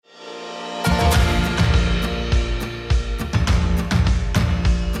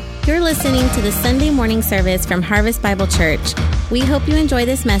listening to the Sunday morning service from Harvest Bible Church. We hope you enjoy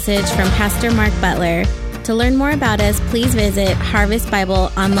this message from Pastor Mark Butler. To learn more about us, please visit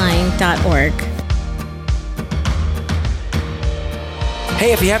harvestbibleonline.org.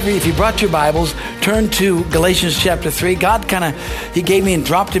 Hey, if you brought your Bibles, turn to Galatians chapter 3. God He gave me and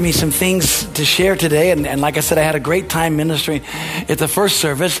dropped in me some things to share today. And like I said, I had a great time ministering at the first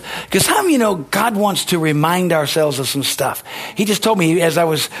service. Because how many God wants to remind ourselves of some stuff? He just told me as I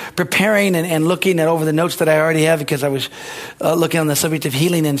was preparing and looking at over the notes that I already have, because I was looking on the subject of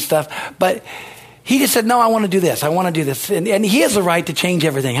healing and stuff. But he just said, no, I want to do this. I want to do this. And he has the right to change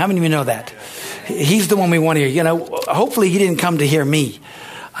everything. How many of you know that? He's the one we want to hear. Hopefully he didn't come to hear me.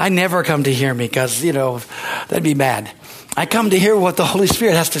 I never come to hear me because, that'd be bad. I come to hear what the Holy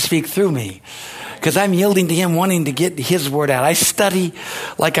Spirit has to speak through me because I'm yielding to him, wanting to get his word out. I study,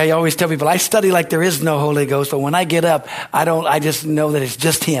 like I always tell people, I study like there is no Holy Ghost. But when I get up, I just know that it's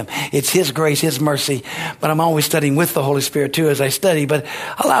just him. It's his grace, his mercy. But I'm always studying with the Holy Spirit too as I study. But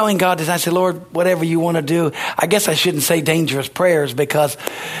allowing God to, I say, Lord, whatever you want to do. I guess I shouldn't say dangerous prayers because,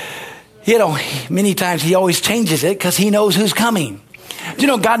 many times he always changes it because he knows who's coming.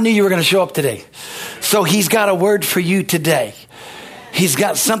 God knew you were going to show up today. So he's got a word for you today. He's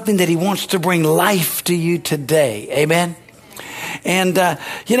got something that he wants to bring life to you today. Amen. And,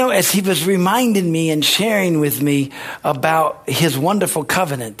 as he was reminding me and sharing with me about his wonderful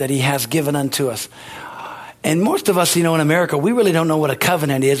covenant that he has given unto us. And most of us, in America, we really don't know what a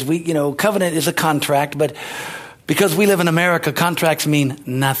covenant is. Covenant is a contract, but because we live in America, contracts mean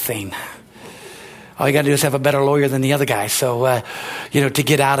nothing. All you got to do is have a better lawyer than the other guy. So, to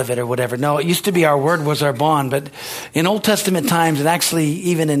get out of it or whatever. No, it used to be our word was our bond. But in Old Testament times, and actually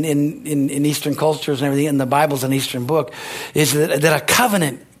even in Eastern cultures and everything, in the Bible's an Eastern book, is that a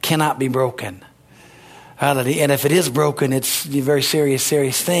covenant cannot be broken. Hallelujah. And if it is broken, it's very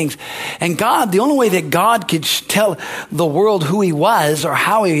serious things. And God, the only way that God could tell the world who he was or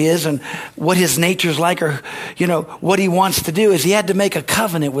how he is and what his nature's like or, what he wants to do is he had to make a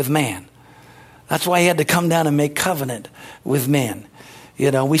covenant with man. That's why he had to come down and make covenant with man.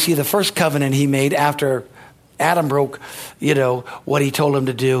 We see the first covenant he made after Adam broke, what he told him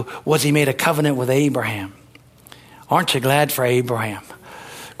to do was he made a covenant with Abraham. Aren't you glad for Abraham?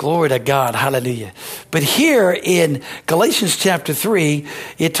 Glory to God. Hallelujah. But here in Galatians chapter 3,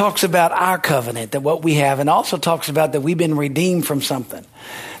 it talks about our covenant, that what we have, and also talks about that we've been redeemed from something,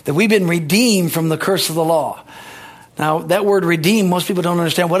 that we've been redeemed from the curse of the law. Now, that word redeem, most people don't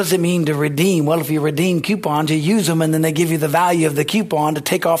understand. What does it mean to redeem? Well, if you redeem coupons, you use them and then they give you the value of the coupon to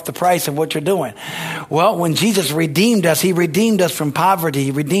take off the price of what you're doing. Well, when Jesus redeemed us, he redeemed us from poverty.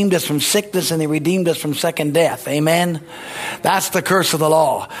 He redeemed us from sickness and he redeemed us from second death. Amen? That's the curse of the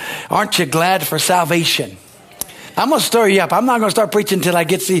law. Aren't you glad for salvation? I'm going to stir you up. I'm not going to start preaching until I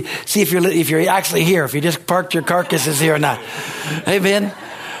get see if you're actually here, if you just parked your carcasses here or not. Amen?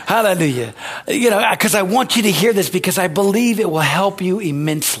 Hallelujah. Because I want you to hear this because I believe it will help you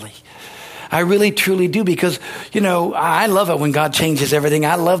immensely. I really, truly do because, I love it when God changes everything.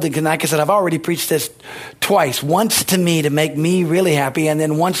 I love it. Like I said, I've already preached this twice. Once to me to make me really happy and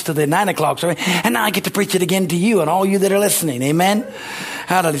then once to the 9 o'clock service. And now I get to preach it again to you and all you that are listening. Amen?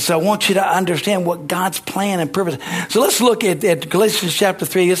 Hallelujah. So I want you to understand what God's plan and purpose. So let's look at Galatians chapter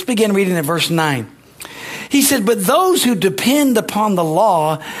 3. Let's begin reading at verse 9. He said, but those who depend upon the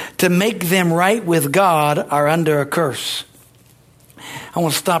law to make them right with God are under a curse. I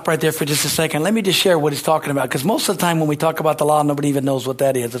want to stop right there for just a second. Let me just share what he's talking about. Because most of the time when we talk about the law, nobody even knows what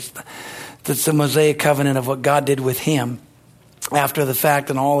that is. It's the Mosaic covenant of what God did with him after the fact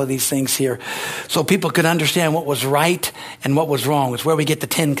and all of these things here. So people could understand what was right and what was wrong. It's where we get the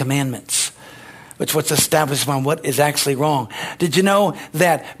 10 Commandments. It's what's established on what is actually wrong. Did you know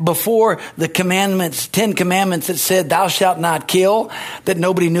that before the commandments, 10 commandments that said thou shalt not kill, that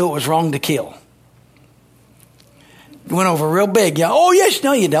nobody knew it was wrong to kill? It went over real big. Yeah. Oh, yes.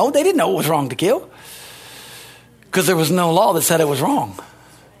 No, you don't. They didn't know it was wrong to kill because there was no law that said it was wrong.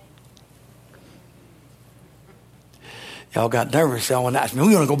 Y'all got nervous. Y'all want to ask me,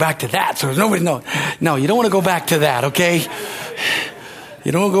 we want to go back to that. So nobody knows. No, you don't want to go back to that. Okay.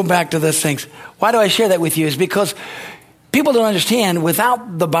 You don't go back to those things. Why do I share that with you? Is because people don't understand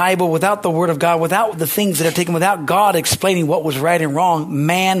without the Bible, without the Word of God, without the things that are taken, without God explaining what was right and wrong,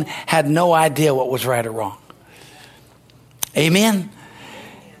 man had no idea what was right or wrong. Amen?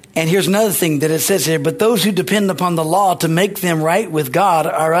 And here's another thing that it says here, but those who depend upon the law to make them right with God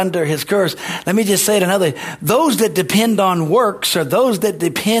are under his curse. Let me just say it another way. Those that depend on works or those that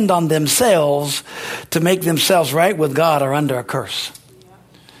depend on themselves to make themselves right with God are under a curse.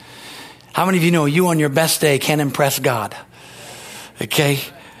 How many of you know you on your best day can't impress God? Okay?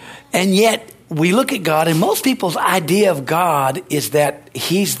 And yet, we look at God, and most people's idea of God is that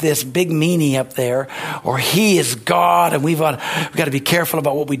he's this big meanie up there, or he is God, and we've got to be careful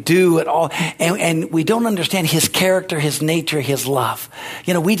about what we do at all. And we don't understand his character, his nature, his love.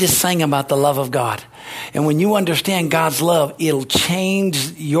 You know, we just sang about the love of God. And when you understand God's love, it'll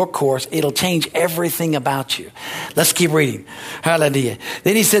change your course. It'll change everything about you. Let's keep reading. Hallelujah.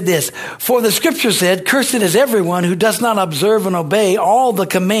 Then he said this, for the scripture said, cursed is everyone who does not observe and obey all the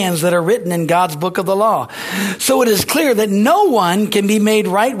commands that are written in God's book of the law. So it is clear that no one can be made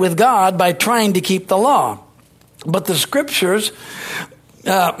right with God by trying to keep the law. But the scriptures...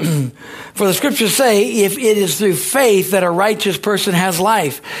 for the scriptures say, if it is through faith that a righteous person has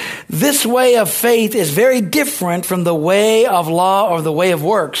life. This way of faith is very different from the way of law or the way of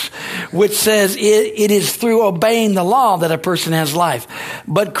works, which says it is through obeying the law that a person has life.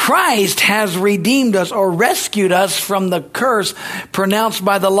 But Christ has redeemed us or rescued us from the curse pronounced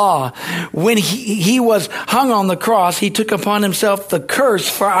by the law. When he was hung on the cross, he took upon himself the curse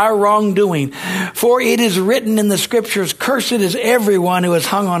for our wrongdoing. For it is written in the scriptures, cursed is everyone who is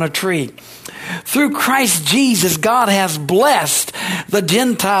hung on a tree. Through Christ Jesus, God has blessed the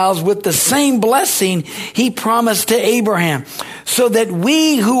Gentiles with the same blessing he promised to Abraham, so that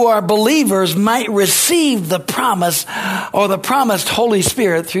we who are believers might receive the promise or the promised Holy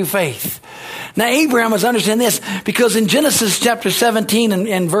Spirit through faith. Now, Abraham must understand this, because in Genesis chapter 17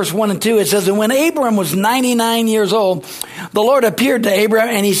 and verse 1 and 2, it says, and when Abraham was 99 years old, the Lord appeared to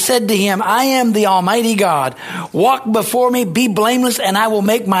Abraham and he said to him, I am the Almighty God. Walk before me, be blameless, and I will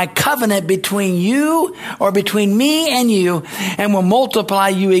make my covenant between you, or between me and you, and will multiply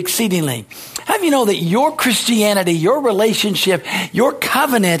you exceedingly. How do you know that your Christianity, your relationship, your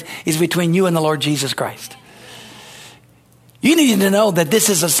covenant is between you and the Lord Jesus Christ? You need to know that this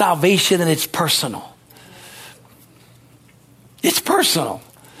is a salvation and it's personal. It's personal.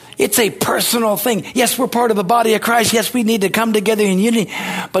 It's a personal thing. Yes, we're part of the body of Christ. Yes, we need to come together in unity.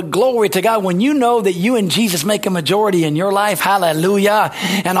 But glory to God, when you know that you and Jesus make a majority in your life, hallelujah,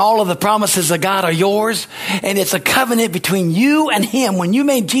 and all of the promises of God are yours, and it's a covenant between you and him. When you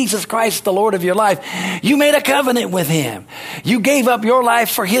made Jesus Christ the Lord of your life, you made a covenant with him. You gave up your life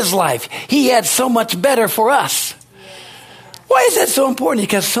for his life. He had so much better for us. Why is that so important?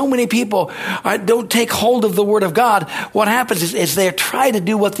 Because so many people don't take hold of the Word of God. What happens is they try to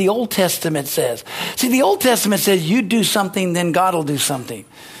do what the Old Testament says. See, the Old Testament says you do something, then God will do something.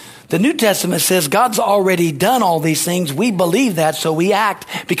 The New Testament says God's already done all these things. We believe that, so we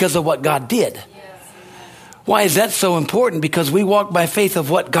act because of what God did. Why is that so important? Because we walk by faith of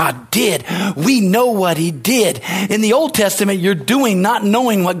what God did. We know what he did. In the Old Testament, you're doing not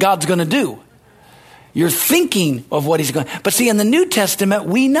knowing what God's going to do. You're thinking of what he's going to. But see, in the New Testament,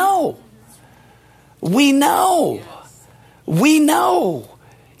 we know. We know. We know.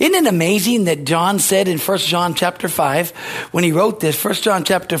 Isn't it amazing that John said in 1 John chapter 5, when he wrote this, 1 John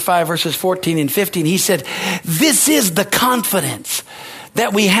chapter 5, verses 14 and 15, he said, this is the confidence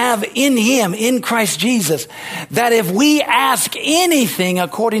that we have in him, in Christ Jesus, that if we ask anything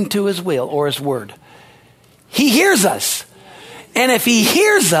according to his will or his word, he hears us. And if he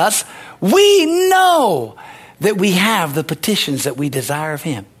hears us, we know that we have the petitions that we desire of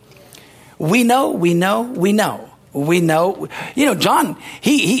him. We know. You know, John,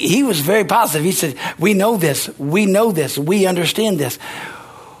 he was very positive. He said, we know this, we understand this.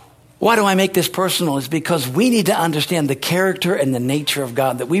 Why do I make this personal? It's because we need to understand the character and the nature of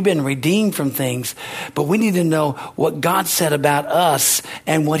God, that we've been redeemed from things, but we need to know what God said about us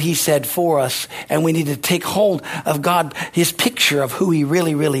and what he said for us. And we need to take hold of God, his picture of who he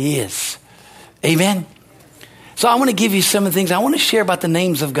really, really is. Amen. So I want to give you some of the things. I want to share about the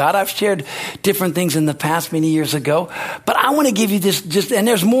names of God. I've shared different things in the past many years ago, but I want to give you this and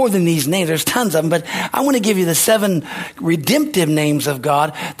there's more than these names. There's tons of them, but I want to give you the 7 redemptive names of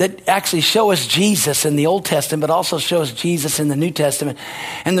God that actually show us Jesus in the Old Testament, but also show us Jesus in the New Testament.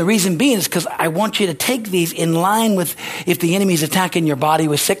 And the reason being is because I want you to take these in line with if the enemy's attacking your body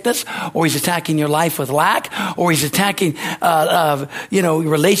with sickness, or he's attacking your life with lack, or he's attacking,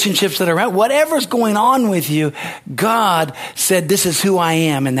 relationships that are around, whatever's going on with you. God said, this is who I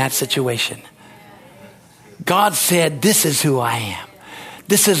am in that situation. God said, this is who I am.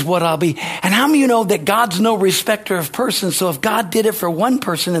 This is what I'll be. And how many of you know that God's no respecter of persons? So if God did it for one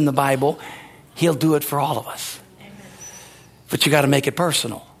person in the Bible, he'll do it for all of us. But you got to make it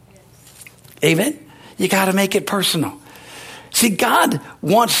personal. Amen? You got to make it personal. See, God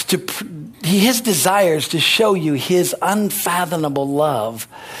wants to, his desire is to show you his unfathomable love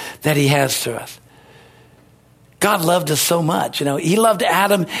that he has to us. God loved us so much. He loved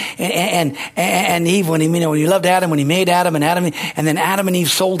Adam and Eve when he loved Adam, when he made Adam, and then Adam and Eve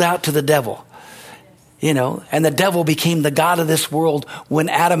sold out to the devil. And the devil became the god of this world when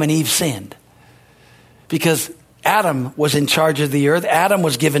Adam and Eve sinned. Because Adam was in charge of the earth. Adam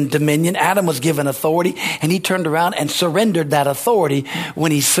was given dominion. Adam was given authority. And he turned around and surrendered that authority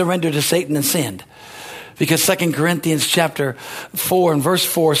when he surrendered to Satan and sinned. Because 2 Corinthians chapter 4 and verse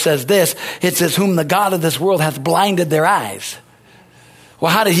 4 says this. It says, whom the God of this world hath blinded their eyes.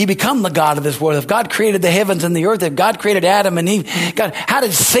 Well, how did he become the God of this world? If God created the heavens and the earth, if God created Adam and Eve, how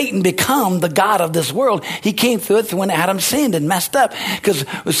did Satan become the God of this world? He came through it when Adam sinned and messed up. Because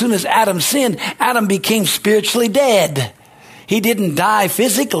as soon as Adam sinned, Adam became spiritually dead. He didn't die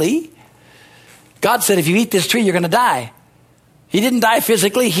physically. God said, if you eat this tree, you're going to die. He didn't die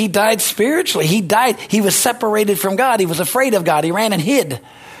physically. He died spiritually. He died. He was separated from God. He was afraid of God. He ran and hid.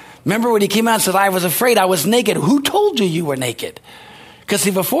 Remember when he came out and said, I was afraid. I was naked. Who told you were naked? Because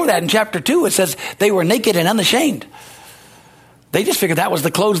see, before that in chapter 2, it says they were naked and unashamed. They just figured that was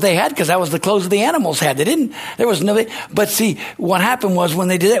the clothes they had because that was the clothes the animals had. But see, what happened was when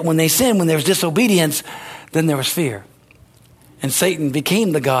they did it, when they sinned, when there was disobedience, then there was fear. And Satan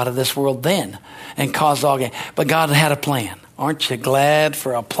became the god of this world then and caused all gain. But God had a plan. Aren't you glad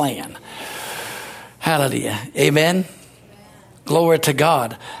for a plan? Hallelujah. Amen. Glory to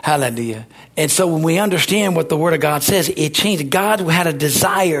God. Hallelujah. And so when we understand what the Word of God says, it changed. God had a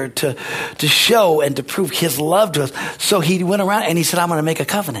desire to show and to prove his love to us. So he went around and he said, I'm going to make a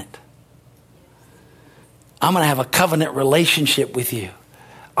covenant. I'm going to have a covenant relationship with you.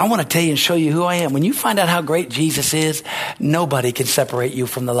 I want to tell you and show you who I am. When you find out how great Jesus is, nobody can separate you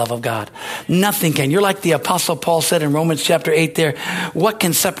from the love of God. Nothing can. You're like the Apostle Paul said in Romans chapter 8 there. What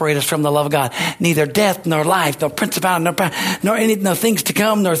can separate us from the love of God? Neither death, nor life, nor principality, nor things to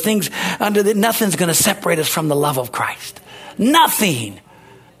come, nor things under the, nothing's going to separate us from the love of Christ. Nothing.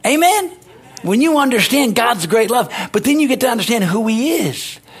 Amen? When you understand God's great love, but then you get to understand who he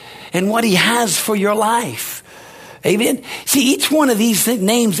is and what he has for your life. Amen. See, each one of these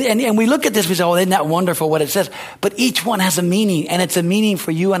names, and we look at this, we say, oh, isn't that wonderful what it says? But each one has a meaning, and it's a meaning for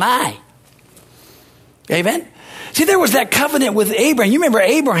you and I. Amen. See, there was that covenant with Abraham. You remember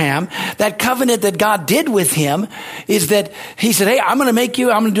Abraham, that covenant that God did with him is that he said, hey, I'm going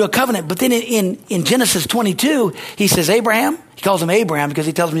to do a covenant. But then in Genesis 22, he says, Abraham, he calls him Abraham because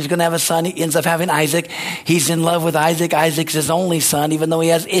he tells him he's going to have a son. He ends up having Isaac. He's in love with Isaac. Isaac's his only son, even though he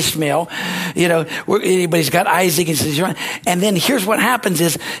has Ishmael, but he's got Isaac. And then here's what happens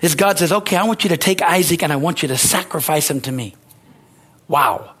is God says, okay, I want you to take Isaac and I want you to sacrifice him to me.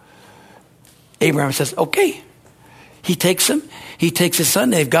 Wow. Abraham says, okay. He takes him. He takes his son.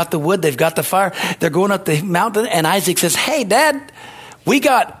 They've got the wood. They've got the fire. They're going up the mountain. And Isaac says, hey, Dad, we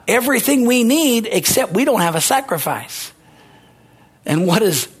got everything we need except we don't have a sacrifice. And what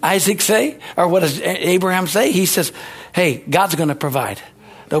does Isaac say? Or what does Abraham say? He says, hey, God's going to provide.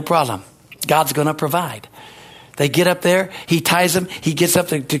 No problem. God's going to provide. They get up there. He ties him. He gets up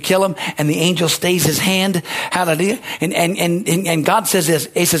to kill him. And the angel stays his hand. Hallelujah. And God says this.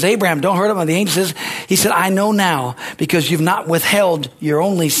 He says, Abraham, don't hurt him. And the angel says, he said, I know now because you've not withheld your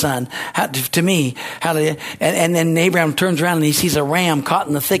only son to me. Hallelujah. And then Abraham turns around and he sees a ram caught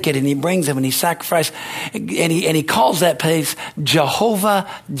in the thicket and he brings him and he sacrifices. And he calls that place Jehovah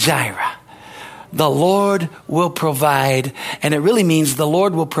Jireh. The Lord will provide. And it really means the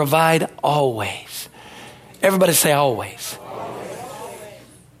Lord will provide always. Everybody say always.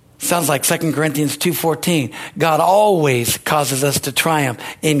 Sounds like 2 Corinthians 2:14. God always causes us to triumph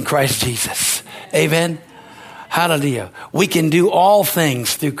in Christ Jesus. Amen. Hallelujah. We can do all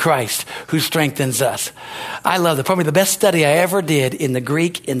things through Christ who strengthens us. I love that. Probably the best study I ever did in the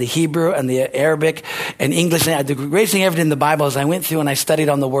Greek, in the Hebrew, and the Arabic, and English. The greatest thing I ever did in the Bible is I went through and I studied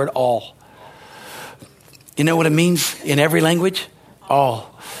on the word all. You know what it means in every language?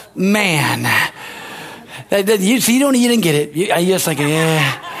 All. Man. You didn't get it. You're just thinking,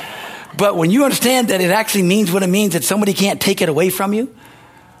 yeah. But when you understand that it actually means what it means, that somebody can't take it away from you,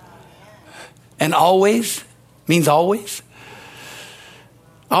 and always means always.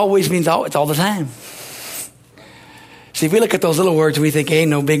 Always means it's all the time. See, if we look at those little words, we think, ain't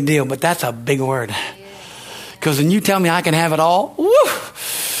no big deal, but that's a big word. Because when you tell me I can have it all, woo,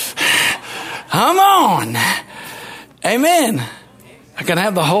 come on. Amen. I can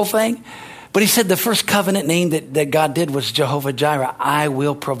have the whole thing. But he said the first covenant name that God did was Jehovah Jireh. I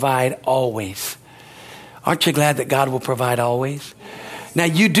will provide always. Aren't you glad that God will provide always? Now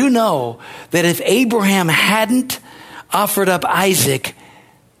you do know that if Abraham hadn't offered up Isaac,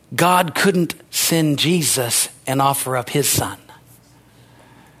 God couldn't send Jesus and offer up his son.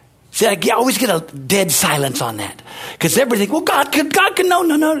 See, I always get a dead silence on that. Because everybody thinks, well, God could,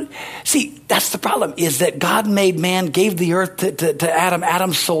 no. See, that's the problem, is that God made man, gave the earth to Adam.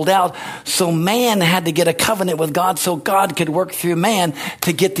 Adam sold out. So man had to get a covenant with God so God could work through man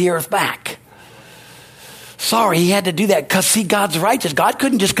to get the earth back. Sorry, he had to do that because, see, God's righteous. God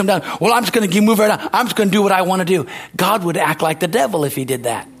couldn't just come down, well, I'm just going to move right now. I'm just going to do what I want to do. God would act like the devil if he did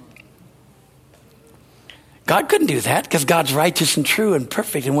that. God couldn't do that because God's righteous and true and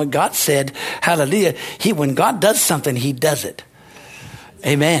perfect. And what God said, hallelujah, when God does something, he does it.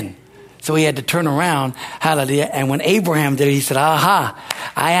 Amen. So he had to turn around, hallelujah. And when Abraham did it, he said, aha,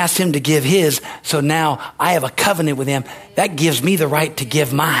 I asked him to give his. So now I have a covenant with him. That gives me the right to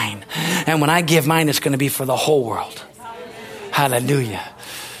give mine. And when I give mine, it's going to be for the whole world. Hallelujah.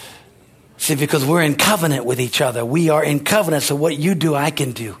 See, because we're in covenant with each other. We are in covenant. So what you do, I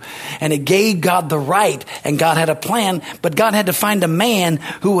can do. And it gave God the right. And God had a plan. But God had to find a man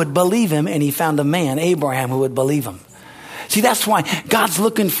who would believe him. And he found a man, Abraham, who would believe him. See, that's why God's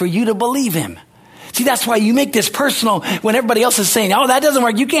looking for you to believe him. See, that's why you make this personal when everybody else is saying, oh, that doesn't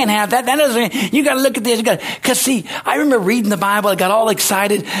work. You can't have that. That doesn't, you got to look at this. Because see, I remember reading the Bible. I got all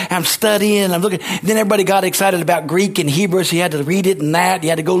excited. I'm studying. I'm looking. Then everybody got excited about Greek and Hebrew. So you had to read it and that. You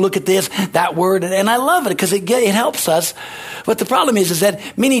had to go look at this, that word. And I love it because it helps us. But the problem is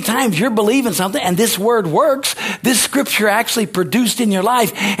that many times you're believing something and this word works. This scripture actually produced in your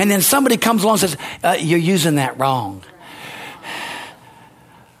life. And then somebody comes along and says, you're using that wrong.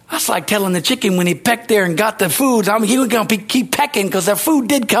 That's like telling the chicken when he pecked there and got the food, he was going to keep pecking because the food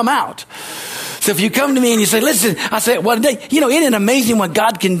did come out. So if you come to me and you say, listen, I say, well, isn't it amazing what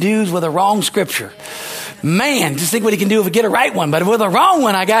God can do with a wrong scripture? Man, just think what he can do if we get a right one. But with a wrong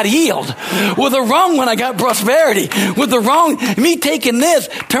one, I got healed. With a wrong one, I got prosperity. With the wrong, me taking this,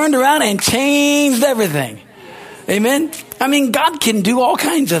 turned around and changed everything. Amen? I mean, God can do all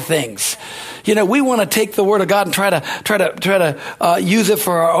kinds of things. We want to take the word of God and try to use it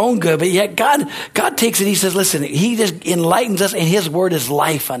for our own good. But yet God takes it. He says, listen, he just enlightens us and his word is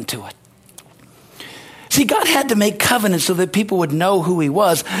life unto it. See, God had to make covenants so that people would know who he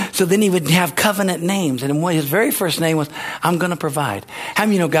was. So then he would have covenant names. And his very first name was, I'm going to provide. How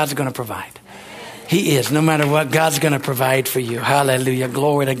many of you know God's going to provide? He is. No matter what, God's going to provide for you. Hallelujah.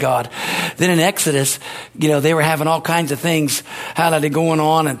 Glory to God. Then in Exodus, they were having all kinds of things, hallelujah, going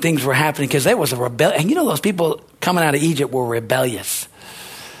on and things were happening because there was a rebellion. And those people coming out of Egypt were rebellious.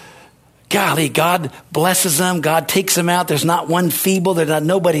 Golly, God blesses them. God takes them out. There's not one feeble. There's not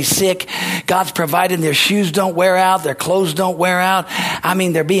nobody sick. God's providing. Their shoes don't wear out. Their clothes don't wear out. I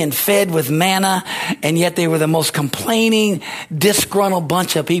mean, they're being fed with manna. And yet they were the most complaining, disgruntled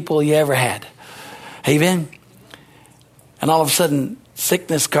bunch of people you ever had. Amen. And all of a sudden,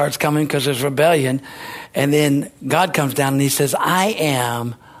 sickness starts coming because there's rebellion. And then God comes down and he says, I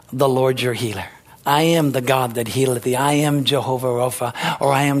am the Lord your healer. I am the God that healeth thee. I am Jehovah Rapha,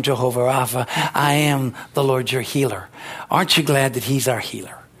 or I am Jehovah Rapha. I am the Lord your healer. Aren't you glad that he's our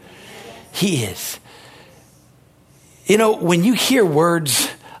healer? He is. When you hear words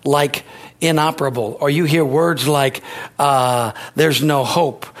like inoperable, or you hear words like there's no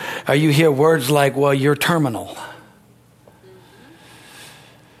hope, or you hear words like, well, you're terminal.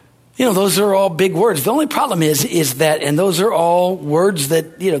 Those are all big words. The only problem is that, and those are all words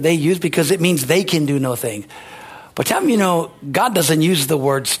that, they use because it means they can do no thing. But tell me, God doesn't use the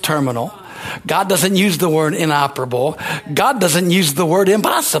words terminal. God doesn't use the word inoperable. God doesn't use the word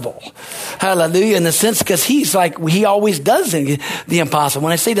impossible. Hallelujah. In the sense, because he's like, he always does the impossible.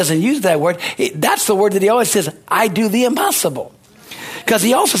 When I say doesn't use that word, that's the word that he always says, I do the impossible. Because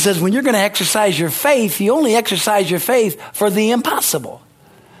he also says, when you're going to exercise your faith, you only exercise your faith for the impossible,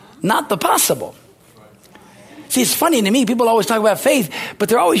 not the possible. See, it's funny to me. People always talk about faith, but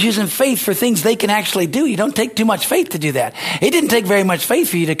they're always using faith for things they can actually do. You don't take too much faith to do that. It didn't take very much faith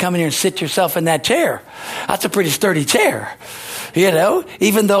for you to come in here and sit yourself in that chair. That's a pretty sturdy chair.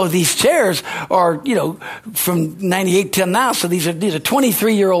 Even though these chairs are, from 98 till now. So these are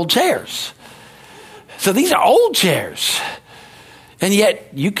 23-year-old chairs. So these are old chairs. And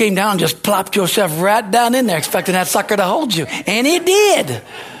yet you came down and just plopped yourself right down in there expecting that sucker to hold you. And it did.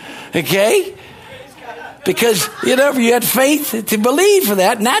 Okay? Because, you had faith to believe for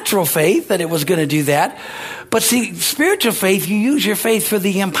that, natural faith, that it was going to do that. But see, spiritual faith, you use your faith for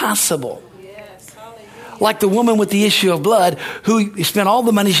the impossible. Yes, like the woman with the issue of blood who spent all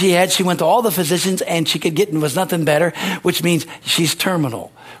the money she had. She went to all the physicians and she could get, was nothing better, which means she's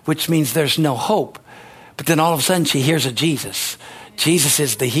terminal, which means there's no hope. But then all of a sudden she hears of Jesus. Jesus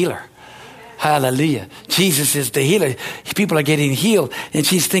is the healer. Hallelujah. Jesus is the healer. People are getting healed. And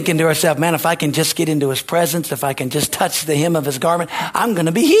she's thinking to herself, man, if I can just get into his presence, if I can just touch the hem of his garment, I'm going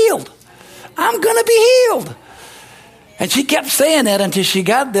to be healed. I'm going to be healed. And she kept saying that until she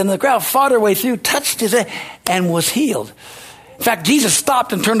got there. And the crowd fought her way through, touched his head, and was healed. In fact, Jesus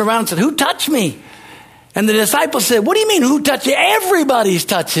stopped and turned around and said, who touched me? And the disciples said, what do you mean, who touched you? Everybody's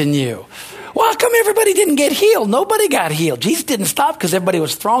touching you. Well, how come everybody didn't get healed? Nobody got healed. Jesus didn't stop because everybody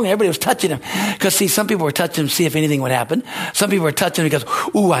was thronging. Everybody was touching him. Because, see, some people were touching him to see if anything would happen. Some people were touching him because,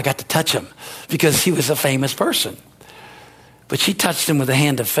 ooh, I got to touch him because he was a famous person. But she touched him with the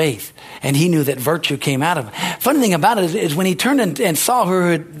hand of faith, and he knew that virtue came out of him. Funny thing about it is when he turned and saw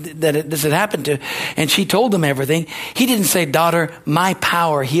her that this had happened to, and she told him everything, he didn't say, daughter, my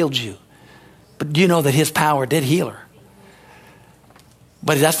power healed you. But do you know that his power did heal her?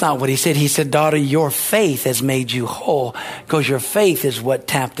 But that's not what he said. He said, daughter, your faith has made you whole because your faith is what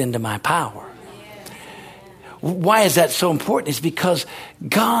tapped into my power. Why is that so important? It's because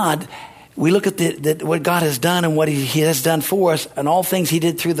God, we look at what God has done and what he has done for us and all things he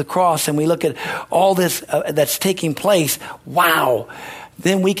did through the cross, and we look at all this that's taking place. Wow.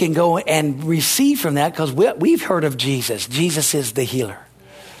 Then we can go and receive from that because we've heard of Jesus. Jesus is the healer.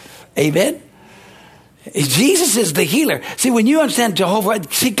 Amen? Jesus is the healer. See, when you understand Jehovah,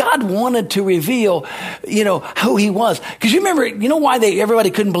 see, God wanted to reveal, who he was. Because you remember, why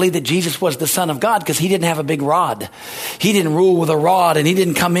everybody couldn't believe that Jesus was the Son of God? Because he didn't have a big rod. He didn't rule with a rod, and he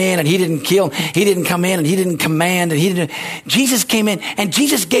didn't come in, and he didn't kill. He didn't come in, and he didn't command, and Jesus came in, and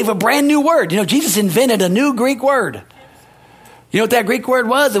Jesus gave a brand new word. Jesus invented a new Greek word. You know what that Greek word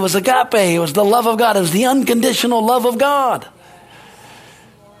was? It was agape. It was the love of God. It was the unconditional love of God.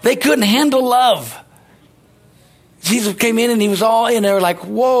 They couldn't handle love. Jesus came in and he was all in there like,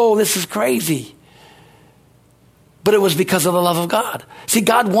 whoa, this is crazy. But it was because of the love of God. See,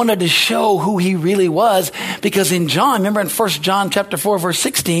 God wanted to show who he really was because in John, remember in 1 John chapter 4, verse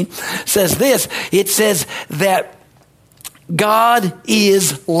 16 says this, it says that God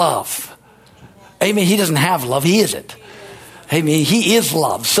is love. Amen. He doesn't have love. He is it. I mean, he is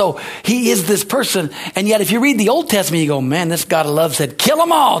love. So he is this person. And yet if you read the Old Testament, you go, man, this God of love said, kill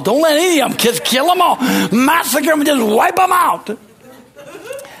them all. Don't let any of them kids kill them all. Massacre them and just wipe them out.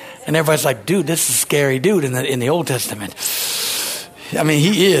 And everybody's like, dude, this is a scary dude in the Old Testament. I mean,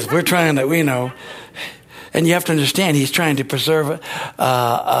 he is. We're trying to, And you have to understand, he's trying to preserve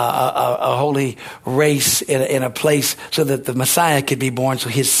a holy race in a place so that the Messiah could be born, so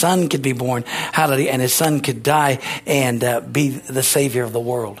his son could be born, hallelujah, and his son could die and be the Savior of the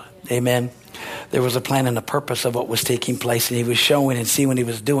world. Amen. There was a plan and a purpose of what was taking place, and he was showing and seeing what he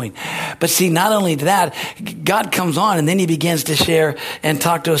was doing. But see, not only that, God comes on, and then he begins to share and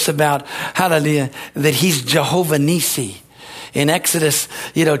talk to us about, hallelujah, that he's Jehovah Nissi. In Exodus,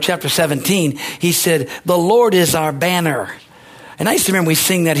 chapter 17, he said, the Lord is our banner. And I used to remember we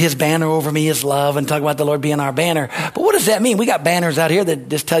sing that his banner over me is love and talk about the Lord being our banner. But what does that mean? We got banners out here that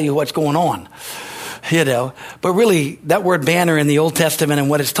just tell you what's going on. But really that word banner in the Old Testament and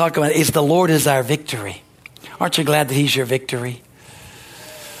what it's talking about is the Lord is our victory. Aren't you glad that he's your victory?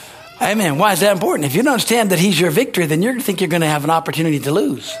 Amen. Why is that important? If you don't understand that he's your victory, then you're going to think you're going to have an opportunity to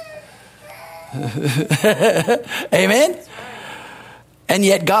lose. Amen. And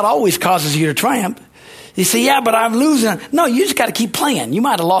yet God always causes you to triumph. You say, yeah, but I'm losing. No, you just got to keep playing. You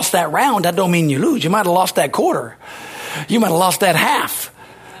might have lost that round. That don't mean you lose. You might have lost that quarter. You might have lost that half.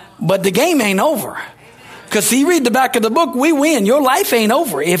 But the game ain't over. Because see, read the back of the book, we win. Your life ain't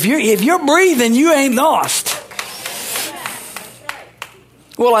over. If you're breathing, you ain't lost.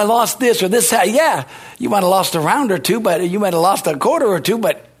 Well, I lost this or this. Yeah, you might have lost a round or two, but you might have lost a quarter or two,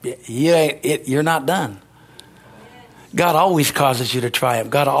 but you're not done. God always causes you to triumph.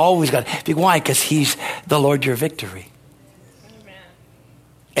 God always got. Why? Because he's the Lord your victory.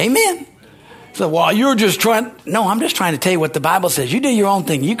 Amen. So, well, you're just trying. No, I'm just trying to tell you what the Bible says. You do your own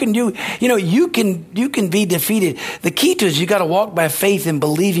thing. You can be defeated. The key to it is you got to walk by faith and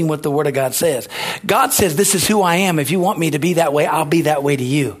believing what the Word of God says. God says, this is who I am. If you want me to be that way, I'll be that way to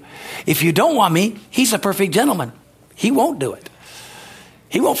you. If you don't want me, he's a perfect gentleman. He won't do it.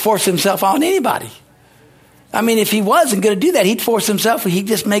 He won't force himself on anybody. I mean, if he wasn't going to do that, he'd force himself. He'd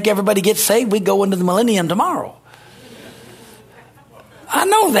just make everybody get saved. We'd go into the millennium tomorrow. I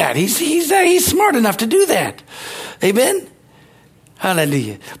know that. He's smart enough to do that. Amen?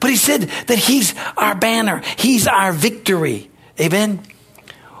 Hallelujah. But he said that he's our banner. He's our victory. Amen?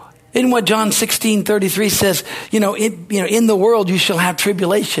 In what John 16:33 says, in the world you shall have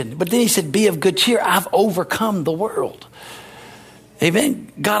tribulation. But then he said, be of good cheer. I've overcome the world.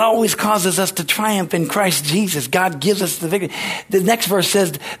 Amen. God always causes us to triumph in Christ Jesus. God gives us the victory. The next verse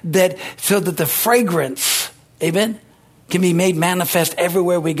says that so that the fragrance, amen, can be made manifest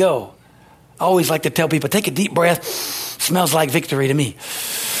everywhere we go. I always like to tell people, take a deep breath. Smells like victory to me.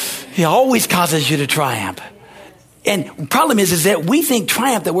 He always causes you to triumph. And the problem is that we think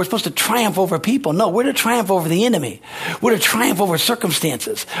triumph, that we're supposed to triumph over people. No, we're to triumph over the enemy. We're to triumph over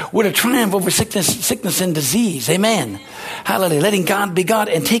circumstances. We're to triumph over sickness and disease. Amen. Hallelujah. Letting God be God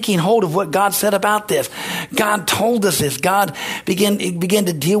and taking hold of what God said about this. God told us this. God began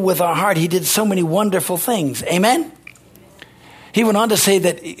to deal with our heart. He did so many wonderful things. Amen. He went on to say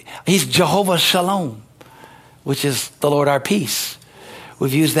that he's Jehovah Shalom, which is the Lord our peace.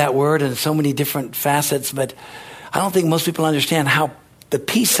 We've used that word in so many different facets, but I don't think most people understand how the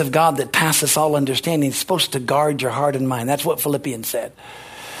peace of God that passes all understanding is supposed to guard your heart and mind. That's what Philippians said.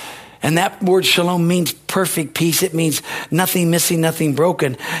 And that word shalom means perfect peace. It means nothing missing, nothing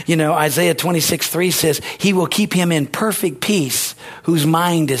broken. You know, Isaiah 26:3 says, he will keep him in perfect peace whose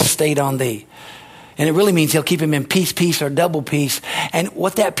mind is stayed on thee. And it really means he'll keep him in peace, or double peace. And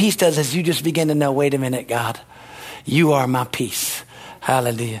what that peace does is you just begin to know, wait a minute, God, you are my peace.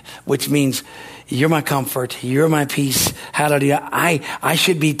 Hallelujah. Which means you're my comfort. You're my peace. Hallelujah. I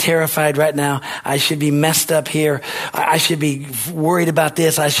should be terrified right now. I should be messed up here. I should be worried about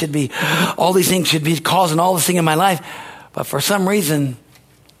this. All these things should be causing all this thing in my life. But for some reason,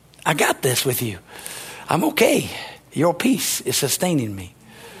 I got this with you. I'm okay. Your peace is sustaining me.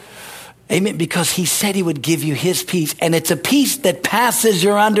 Amen. Because he said he would give you his peace. And it's a peace that passes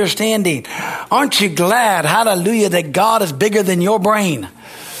your understanding. Aren't you glad, hallelujah, that God is bigger than your brain?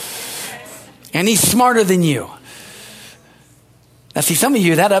 And he's smarter than you. Now see, some of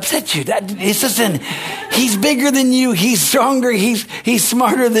you, that upsets you. He's bigger than you. He's stronger. He's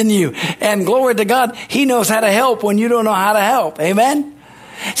smarter than you. And glory to God, he knows how to help when you don't know how to help. Amen.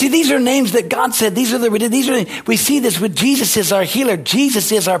 See, these are names that God said. We see this with Jesus is our healer.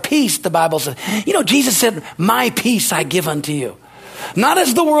 Jesus is our peace, the Bible says. You know, Jesus said, my peace I give unto you. Not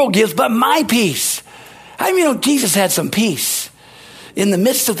as the world gives, but my peace. I mean, you know, Jesus had some peace in the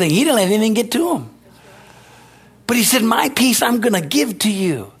midst of things. He didn't let anything get to him. But he said, my peace I'm going to give to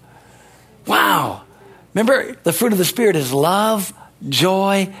you. Wow. Remember, the fruit of the Spirit is love,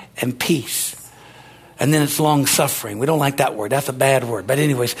 joy, and peace. And then it's long suffering. We don't like that word. That's a bad word. But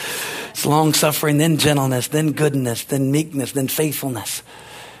anyways, it's long suffering, then gentleness, then goodness, then meekness, then faithfulness,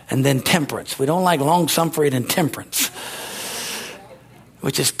 and then temperance. We don't like long suffering and temperance,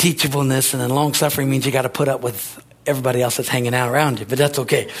 which is teachableness. And then long suffering means you got to put up with everybody else that's hanging out around you. But that's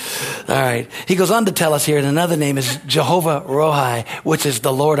okay. All right. He goes on to tell us here, and another name is Jehovah Rohi, which is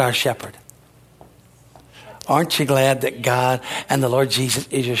the Lord our shepherd. Aren't you glad that God and the Lord Jesus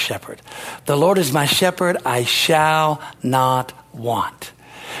is your shepherd? The Lord is my shepherd, I shall not want.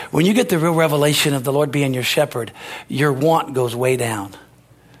 When you get the real revelation of the Lord being your shepherd, your want goes way down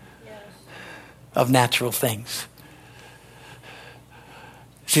of natural things.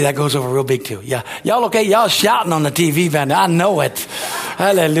 See, that goes over real big too. Yeah. Y'all okay? Y'all shouting on the TV band. I know it.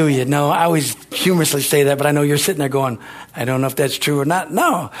 Hallelujah. No, I always humorously say that, but I know you're sitting there going, I don't know if that's true or not.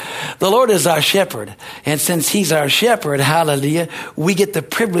 No, the Lord is our shepherd. And since he's our shepherd, hallelujah, we get the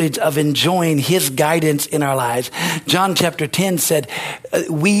privilege of enjoying his guidance in our lives. John chapter 10 said,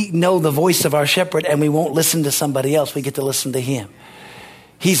 we know the voice of our shepherd and we won't listen to somebody else. We get to listen to him.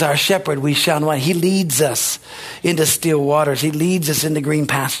 He's our shepherd. We shall not want. He leads us into still waters. He leads us into green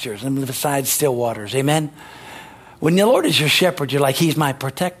pastures and beside still waters. Amen. When the Lord is your shepherd, you're like, he's my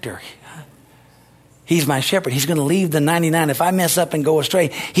protector. He's my shepherd. He's going to leave the 99. If I mess up and go astray,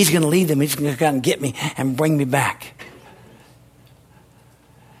 he's going to leave them. He's going to come and get me and bring me back.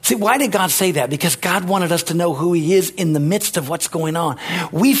 See, why did God say that? Because God wanted us to know who he is in the midst of what's going on.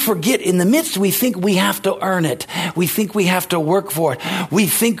 We forget in the midst, we think we have to earn it. We think we have to work for it. We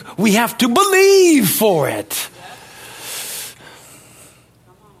think we have to believe for it.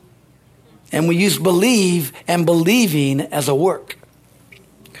 And we use believe and believing as a work,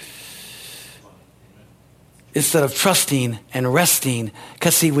 instead of trusting and resting.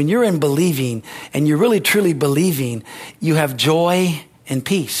 Because see, when you're in believing and you're really truly believing, you have joy and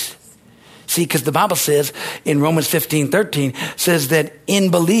peace. See, because the Bible says in Romans 15:13 says that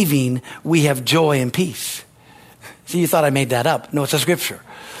in believing we have joy and peace. See, you thought I made that up. No, it's a scripture.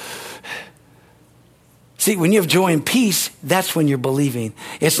 See, when you have joy and peace, that's when you're believing.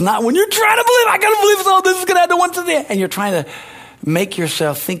 It's not when you're trying to believe. I got to believe this. Oh, this is going to happen once in the end. And you're trying to make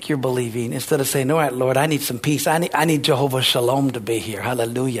yourself think you're believing instead of saying, all right, Lord, I need some peace. I need Jehovah Shalom to be here.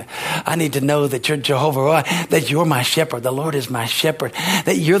 Hallelujah. I need to know that you're Jehovah, that you're my shepherd. The Lord is my shepherd.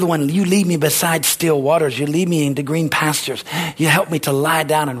 That you're the one, you lead me beside still waters. You lead me into green pastures. You help me to lie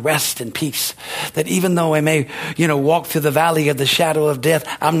down and rest in peace. That even though I may, walk through the valley of the shadow of death,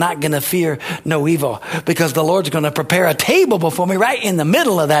 I'm not going to fear no evil, because the Lord's going to prepare a table before me right in the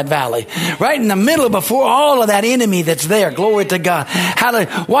middle of that valley, right in the middle before all of that enemy that's there. Glory to God.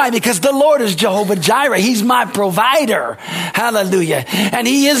 Hallelujah. Why? Because the Lord is Jehovah Jireh. He's my provider. Hallelujah. And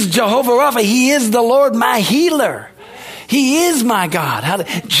he is Jehovah Rapha. He is the Lord, my healer. He is my God.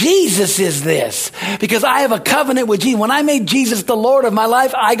 Hallelujah. Jesus is this, because I have a covenant with Jesus. When I made Jesus the Lord of my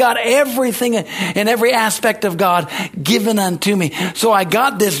life, I got everything in every aspect of God given unto me. So I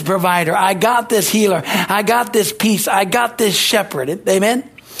got this provider. I got this healer. I got this peace. I got this shepherd. Amen.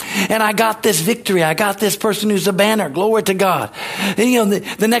 And I got this victory. I got this person who's a banner. Glory to God. And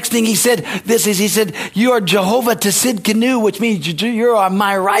the next thing he said, he said, you are Jehovah Tsidkenu, which means you are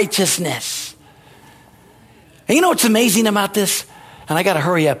my righteousness. And you know what's amazing about this? And I got to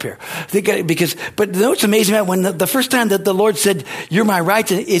hurry up here. But you know what's amazing about when the first time that the Lord said, you're my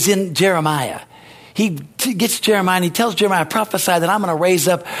righteousness, is in Jeremiah. He gets Jeremiah and he tells Jeremiah, prophesy that I'm going to raise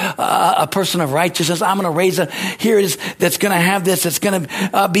up a person of righteousness. I'm going to raise up, here it is, that's going to have this. It's going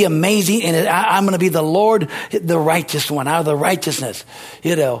to be amazing. And I'm going to be the Lord, the righteous one, out of the righteousness.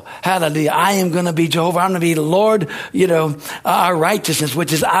 Hallelujah. I am going to be Jehovah. I'm going to be the Lord, our righteousness,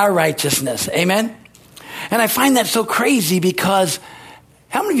 which is our righteousness. Amen. And I find that so crazy because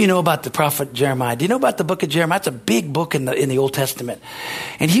how many of you know about the prophet Jeremiah? Do you know about the book of Jeremiah? It's a big book in the Old Testament.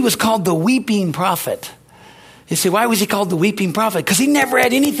 And he was called the weeping prophet. You say, why was he called the weeping prophet? Because he never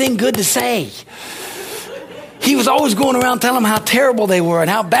had anything good to say. He was always going around telling them how terrible they were and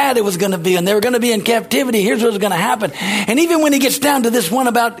how bad it was going to be. And they were going to be in captivity. Here's what's going to happen. And even when he gets down to this one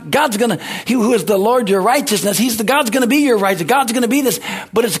about he who is the Lord, your righteousness, God's going to be your righteousness. God's going to be this.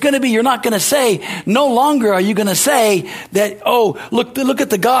 But it's going to be, you're not going to say, no longer are you going to say that, oh, look at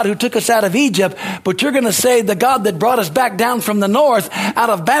the God who took us out of Egypt. But you're going to say the God that brought us back down from the north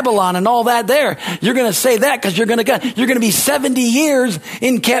out of Babylon and all that there. You're going to say that because you're going to be 70 years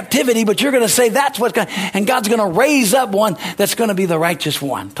in captivity. But you're going to say that's what's going to, and God's going to raise up one that's going to be the righteous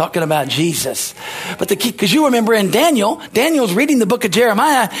one. Talking about Jesus. But the key, because you remember in Daniel's reading the book of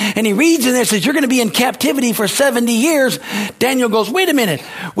Jeremiah, and he reads in there, says, you're going to be in captivity for 70 years. Daniel goes, wait a minute.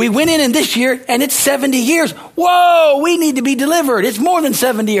 We went in this year and it's 70 years. Whoa, we need to be delivered. It's more than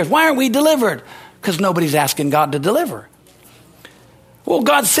 70 years. Why aren't we delivered? Because nobody's asking God to deliver. Well,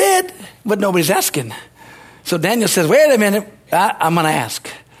 God said, but nobody's asking. So Daniel says, wait a minute. I'm going to ask.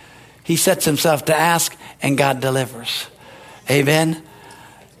 He sets himself to ask, and God delivers. Amen.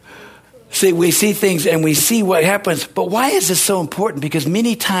 See, we see things and we see what happens. But why is this so important? Because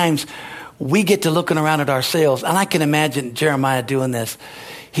many times we get to looking around at ourselves. And I can imagine Jeremiah doing this.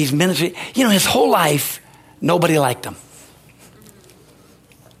 He's ministering. His whole life, nobody liked him.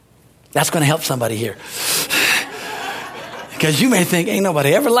 That's going to help somebody here. Because you may think, ain't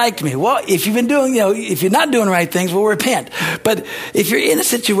nobody ever liked me. Well, if you've been doing, if you're not doing right things, well, repent. But if you're in a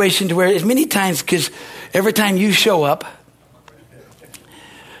situation to where as many times, because every time you show up,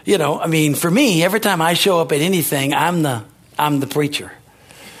 for me, every time I show up at anything, I'm the preacher.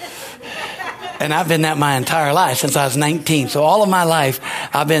 And I've been that my entire life since I was 19. So all of my life,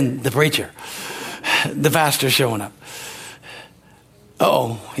 I've been the preacher, the pastor showing up.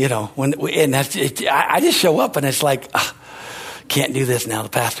 I just show up and it's like, can't do this now. The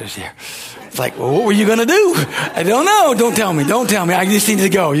pastor's here. It's like, well, what were you going to do? I don't know. Don't tell me. I just need to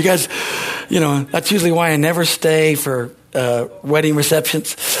go. You guys, that's usually why I never stay for wedding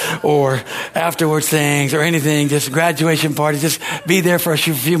receptions or afterwards things or anything, just graduation parties. Just be there for a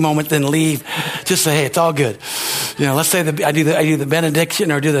few moments, then leave. Just say, hey, it's all good. Let's say I do the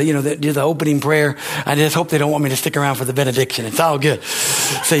benediction or do the opening prayer. I just hope they don't want me to stick around for the benediction. It's all good.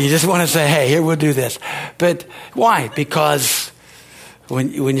 So you just want to say, hey, here, we'll do this. But why? Because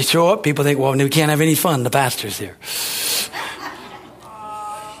when you show up, people think, well, we can't have any fun. The pastor's here.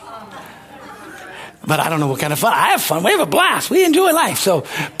 But I don't know what kind of fun. I have fun. We have a blast. We enjoy life.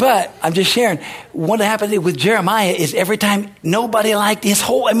 But I'm just sharing. What happened with Jeremiah is every time nobody liked the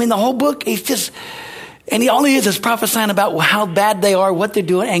whole book, it's just, and all he is prophesying about how bad they are, what they're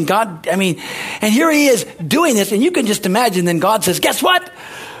doing. And God, and here he is doing this. And you can just imagine then God says, guess what?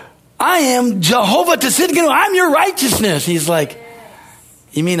 I am Jehovah Tsidkenu. I'm your righteousness. He's like,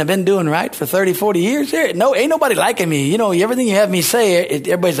 you mean I've been doing right for 30, 40 years here? No, ain't nobody liking me. Everything you have me say,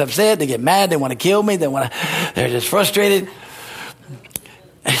 everybody's upset. They get mad. They want to kill me. They're just frustrated.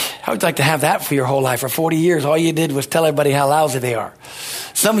 I would like to have that for your whole life. For 40 years, all you did was tell everybody how lousy they are.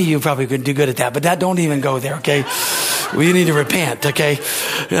 Some of you probably couldn't do good at that, but don't even go there, okay? Well, you need to repent, okay?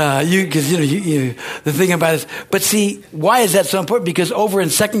 Because the thing about it is, but see, why is that so important? Because over in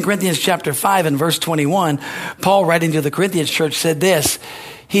 2 Corinthians chapter 5 and verse 21, Paul, writing to the Corinthians church, said this.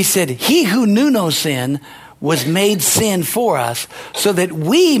 He said, he who knew no sin was made sin for us so that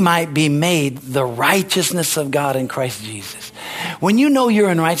we might be made the righteousness of God in Christ Jesus. When you know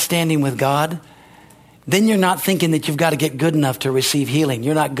you're in right standing with God, then you're not thinking that you've got to get good enough to receive healing.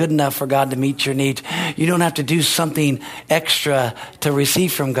 You're not good enough for God to meet your needs. You don't have to do something extra to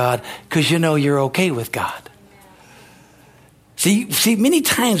receive from God because you know you're okay with God. See, many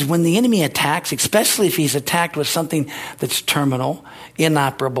times when the enemy attacks, especially if he's attacked with something that's terminal,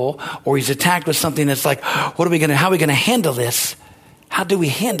 inoperable, or he's attacked with something that's like, how are we going to handle this? How do we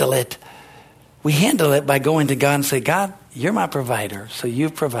handle it? We handle it by going to God and say, God, you're my provider, so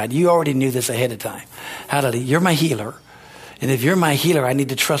you provide. You already knew this ahead of time. Hallelujah. You're my healer. And if you're my healer, I need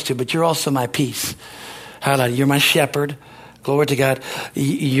to trust you, but you're also my peace. Hallelujah. You're my shepherd. Glory to God.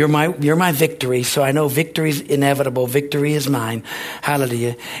 You're my victory. So I know victory is inevitable. Victory is mine.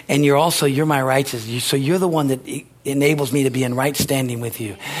 Hallelujah. And you're my righteousness. So you're the one that enables me to be in right standing with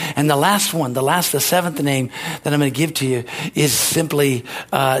you. And the seventh name that I'm going to give to you is simply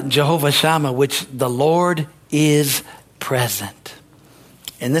Jehovah Shammah, which the Lord is present.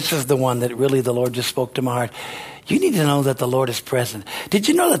 And this is the one that really the Lord just spoke to my heart. You need to know that the Lord is present. Did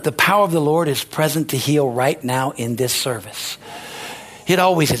you know that the power of the Lord is present to heal right now in this service? It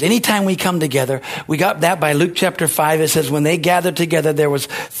always is. Anytime we come together, we got that by Luke chapter 5. It says when they gathered together, there was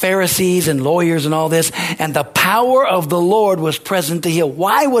Pharisees and lawyers and all this, and the power of the Lord was present to heal.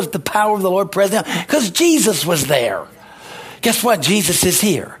 Why was the power of the Lord present? Because Jesus was there. Guess what? Jesus is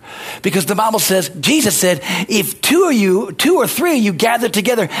here. Because the Bible says, Jesus said, if two or three of you gather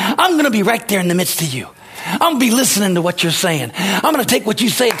together, I'm going to be right there in the midst of you. I'm going to be listening to what you're saying. I'm going to take what you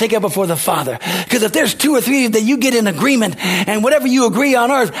say and take it before the Father. Because if there's two or three that you get in agreement and whatever you agree on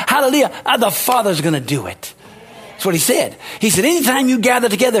earth, hallelujah, the Father's going to do it. That's what he said. He said, anytime you gather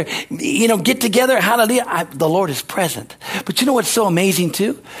together, get together, hallelujah, the Lord is present. But you know what's so amazing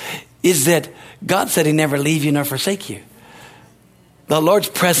too? Is that God said he never leave you nor forsake you. The Lord's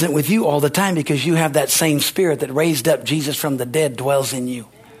present with you all the time because you have that same spirit that raised up Jesus from the dead dwells in you.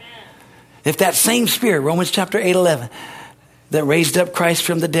 If that same spirit, Romans chapter 8:11, that raised up Christ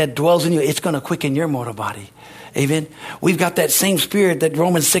from the dead dwells in you, it's going to quicken your mortal body. Amen. We've got that same spirit that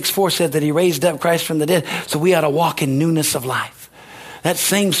Romans 6:4 said that he raised up Christ from the dead. So we ought to walk in newness of life. That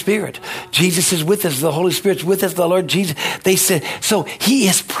same spirit. Jesus is with us. The Holy Spirit's with us. The Lord Jesus. They said, so he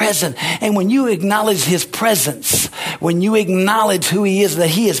is present. And when you acknowledge his presence, when you acknowledge who he is, that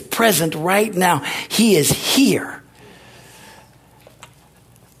he is present right now, he is here.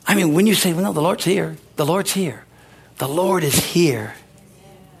 I mean, when you say, well, no, the Lord's here. The Lord's here. The Lord is here.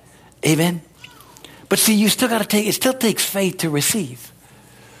 Amen. But see, you still got to it still takes faith to receive.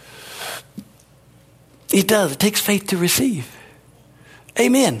 It does. It takes faith to receive.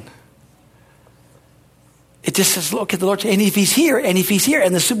 Amen. It just says, look at the Lord. And if he's here, and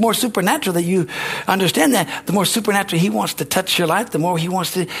the more supernatural that you understand that, the more supernatural he wants to touch your life, the more he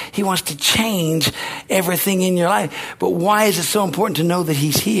wants to change everything in your life. But why is it so important to know that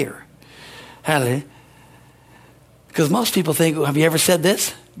he's here? Hallelujah. Because most people think, have you ever said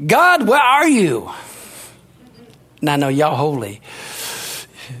this? God, where are you? Now, I know y'all holy.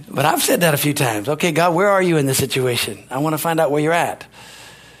 But I've said that a few times. Okay, God, where are you in this situation? I want to find out where you're at.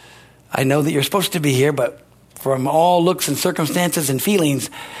 I know that you're supposed to be here, but from all looks and circumstances and feelings,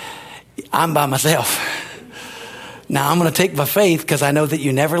 I'm by myself. Now I'm going to take my faith because I know that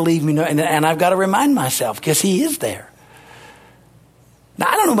you never leave me. And I've got to remind myself because he is there. Now,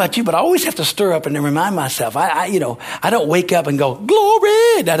 I don't know about you, but I always have to stir up and remind myself. I don't wake up and go,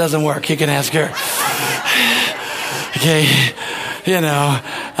 glory. That doesn't work. You can ask her. Okay.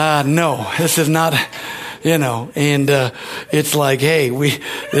 No, this is not... and it's like, hey,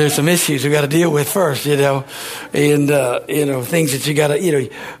 there's some issues we got to deal with first, and things that you got to,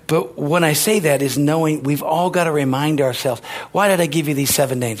 But when I say that is knowing we've all got to remind ourselves. Why did I give you these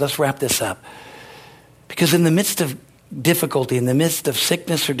 7 names? Let's wrap this up. Because in the midst of difficulty, in the midst of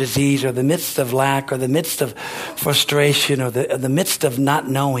sickness or disease, or the midst of lack, or the midst of frustration, or the midst of not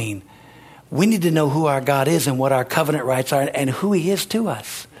knowing, we need to know who our God is and what our covenant rights are and who he is to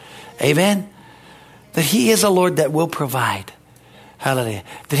us. Amen. That he is a Lord that will provide. Hallelujah.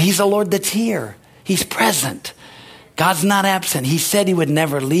 That he's a Lord that's here. He's present. God's not absent. He said he would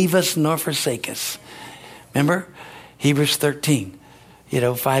never leave us nor forsake us. Remember? Hebrews 13,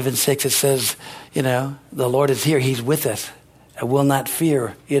 5 and 6. It says, the Lord is here. He's with us. I will not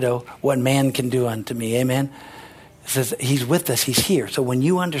fear, what man can do unto me. Amen. It says he's with us. He's here. So when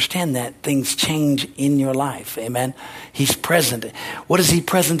you understand that, things change in your life. Amen. He's present. What is he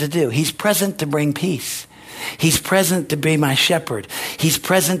present to do? He's present to bring peace. He's present to be my shepherd. He's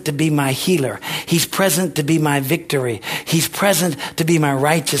present to be my healer. He's present to be my victory. He's present to be my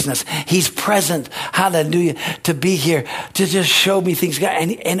righteousness. He's present, hallelujah, to be here, to just show me things.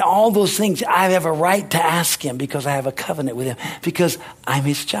 And all those things, I have a right to ask him because I have a covenant with him, because I'm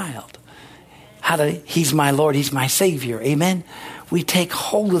his child. Hallelujah. He's my Lord. He's my Savior. Amen. We take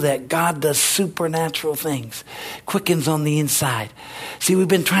hold of that. God does supernatural things. Quickens on the inside. See, we've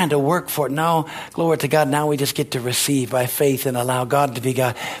been trying to work for it. No, glory to God. Now we just get to receive by faith and allow God to be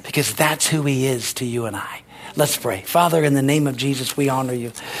God, because that's who he is to you and I. Let's pray. Father, in the name of Jesus, we honor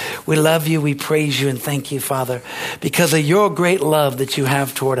you. We love you. We praise you and thank you, Father, because of your great love that you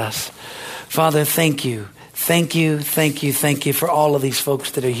have toward us. Father, thank you. Thank you, thank you, thank you for all of these folks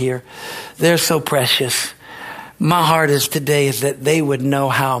that are here. They're so precious. My heart is today is that they would know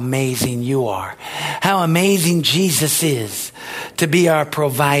how amazing you are, how amazing Jesus is, to be our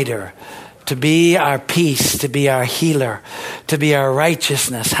provider, to be our peace, to be our healer, to be our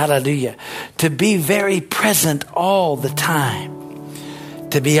righteousness, hallelujah, to be very present all the time,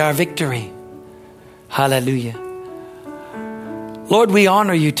 to be our victory, hallelujah. Lord, we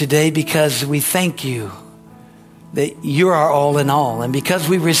honor you today because we thank you that you're our all in all. And because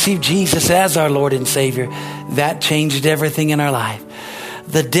we received Jesus as our Lord and Savior, that changed everything in our life.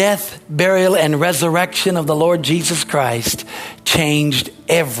 The death, burial, and resurrection of the Lord Jesus Christ changed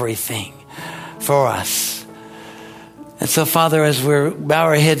everything for us. And so, Father, as we bow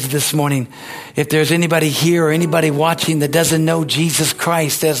our heads this morning, if there's anybody here or anybody watching that doesn't know Jesus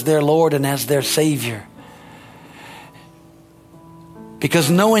Christ as their Lord and as their Savior,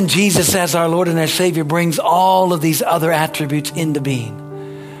 because knowing Jesus as our Lord and our Savior brings all of these other attributes into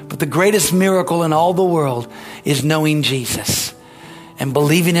being. But the greatest miracle in all the world is knowing Jesus and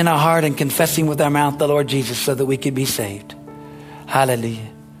believing in our heart and confessing with our mouth the Lord Jesus so that we could be saved.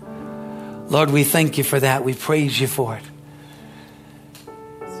 Hallelujah. Lord, we thank you for that. We praise you for it.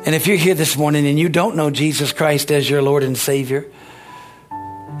 And if you're here this morning and you don't know Jesus Christ as your Lord and Savior,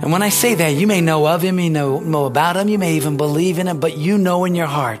 and when I say that, you may know of him, you know about him, you may even believe in him, but you know in your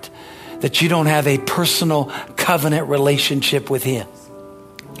heart that you don't have a personal covenant relationship with him.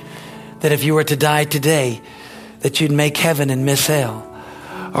 That if you were to die today, that you'd make heaven and miss hell.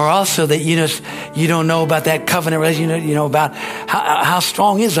 Or also that you don't know about that covenant relationship, you know about how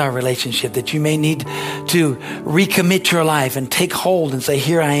strong is our relationship, that you may need to recommit your life and take hold and say,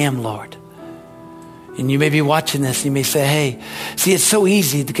 here I am, Lord. And you may be watching this. You may say, hey, see, it's so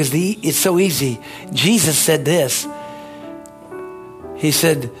easy because it's so easy. Jesus said this. He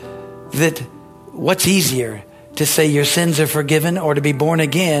said that what's easier, to say your sins are forgiven or to be born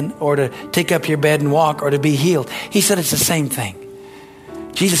again or to take up your bed and walk or to be healed? He said it's the same thing.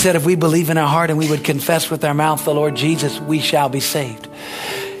 Jesus said if we believe in our heart and we would confess with our mouth the Lord Jesus, we shall be saved.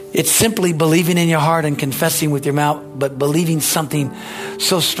 It's simply believing in your heart and confessing with your mouth, but believing something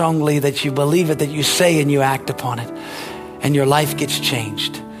so strongly that you believe it, that you say and you act upon it, and your life gets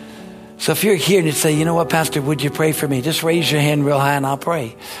changed. So if you're here and you say, you know what, Pastor, would you pray for me? Just raise your hand real high and I'll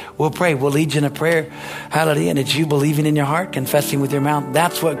pray. We'll pray. We'll lead you in a prayer. Hallelujah. And it's you believing in your heart, confessing with your mouth.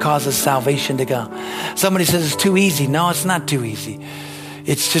 That's what causes salvation to come. Somebody says it's too easy. No, it's not too easy.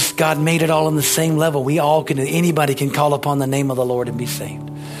 It's just God made it all on the same level. We all can, anybody can call upon the name of the Lord and be saved.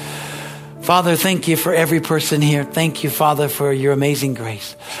 Father, thank you for every person here. Thank you, Father, for your amazing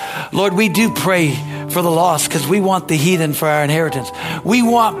grace. Lord, we do pray for the lost because we want the heathen for our inheritance. We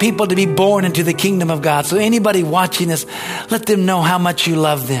want people to be born into the kingdom of God. So anybody watching this, let them know how much you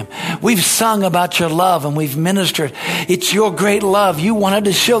love them. We've sung about your love and we've ministered. It's your great love. You wanted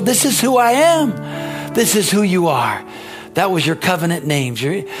to show this is who I am. This is who you are. That was your covenant names.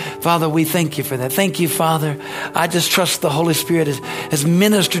 Father, we thank you for that. Thank you, Father. I just trust the Holy Spirit has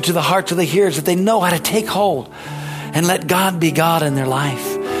ministered to the hearts of the hearers that they know how to take hold and let God be God in their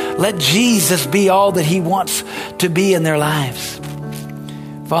life. Let Jesus be all that he wants to be in their lives.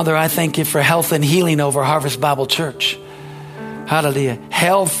 Father, I thank you for health and healing over Harvest Bible Church. Hallelujah.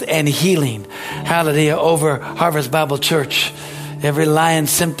 Health and healing. Hallelujah. Over Harvest Bible Church. Every lying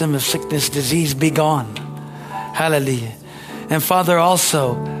symptom of sickness, disease be gone. Hallelujah. And Father,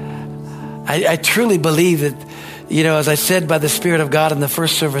 also, I truly believe that, as I said by the Spirit of God in the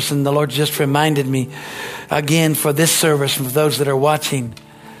first service, and the Lord just reminded me again for this service and for those that are watching.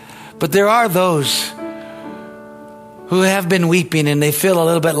 But there are those who have been weeping and they feel a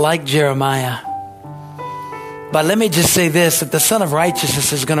little bit like Jeremiah. But let me just say this, that the Son of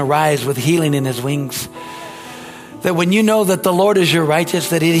Righteousness is going to rise with healing in his wings. That when you know that the Lord is your righteous,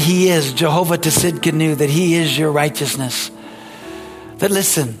 that He is Jehovah Tsidkenu, that He is your righteousness. That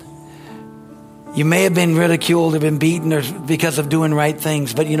listen, you may have been ridiculed or been beaten or because of doing right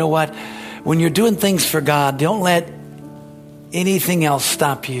things, but you know what? When you're doing things for God, don't let anything else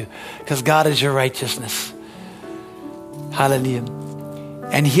stop you, because God is your righteousness. Hallelujah.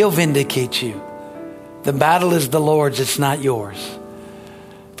 And He'll vindicate you. The battle is the Lord's, it's not yours.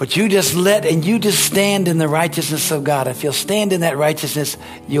 But you just stand in the righteousness of God. If you'll stand in that righteousness,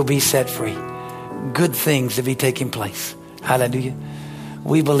 you'll be set free. Good things will be taking place. Hallelujah.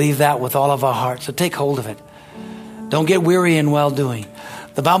 We believe that with all of our hearts. So take hold of it. Don't get weary in well-doing.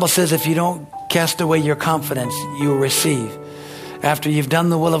 The Bible says if you don't cast away your confidence, you'll receive. After you've done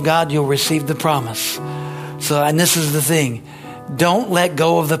the will of God, you'll receive the promise. So, and this is the thing. Don't let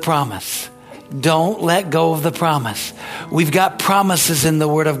go of the promise. Don't let go of the promise. We've got promises in the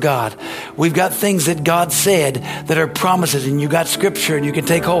Word of God. We've got things that God said that are promises, and you got Scripture, and you can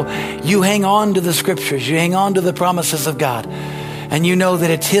take hold. You hang on to the Scriptures. You hang on to the promises of God. And you know that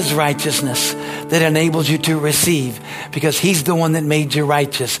it's His righteousness that enables you to receive, because He's the one that made you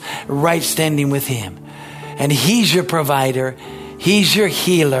righteous, right standing with Him. And He's your provider. He's your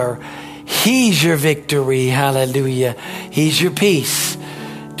healer. He's your victory. Hallelujah. He's your peace.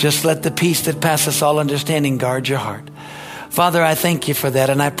 Just let the peace that passes all understanding guard your heart. Father, I thank You for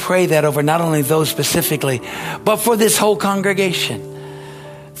that. And I pray that over not only those specifically, but for this whole congregation.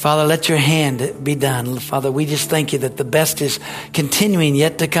 Father, let Your hand be done. Father, we just thank You that the best is continuing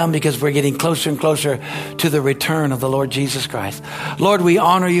yet to come, because we're getting closer and closer to the return of the Lord Jesus Christ. Lord, we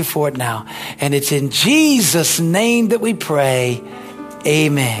honor You for it now. And it's in Jesus' name that we pray.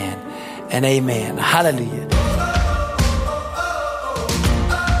 Amen and amen. Hallelujah.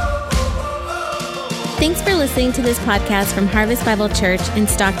 Thanks for listening to this podcast from Harvest Bible Church in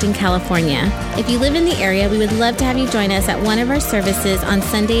Stockton, California. If you live in the area, we would love to have you join us at one of our services on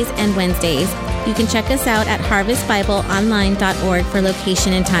Sundays and Wednesdays. You can check us out at harvestbibleonline.org for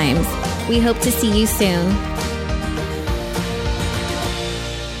location and times. We hope to see you soon.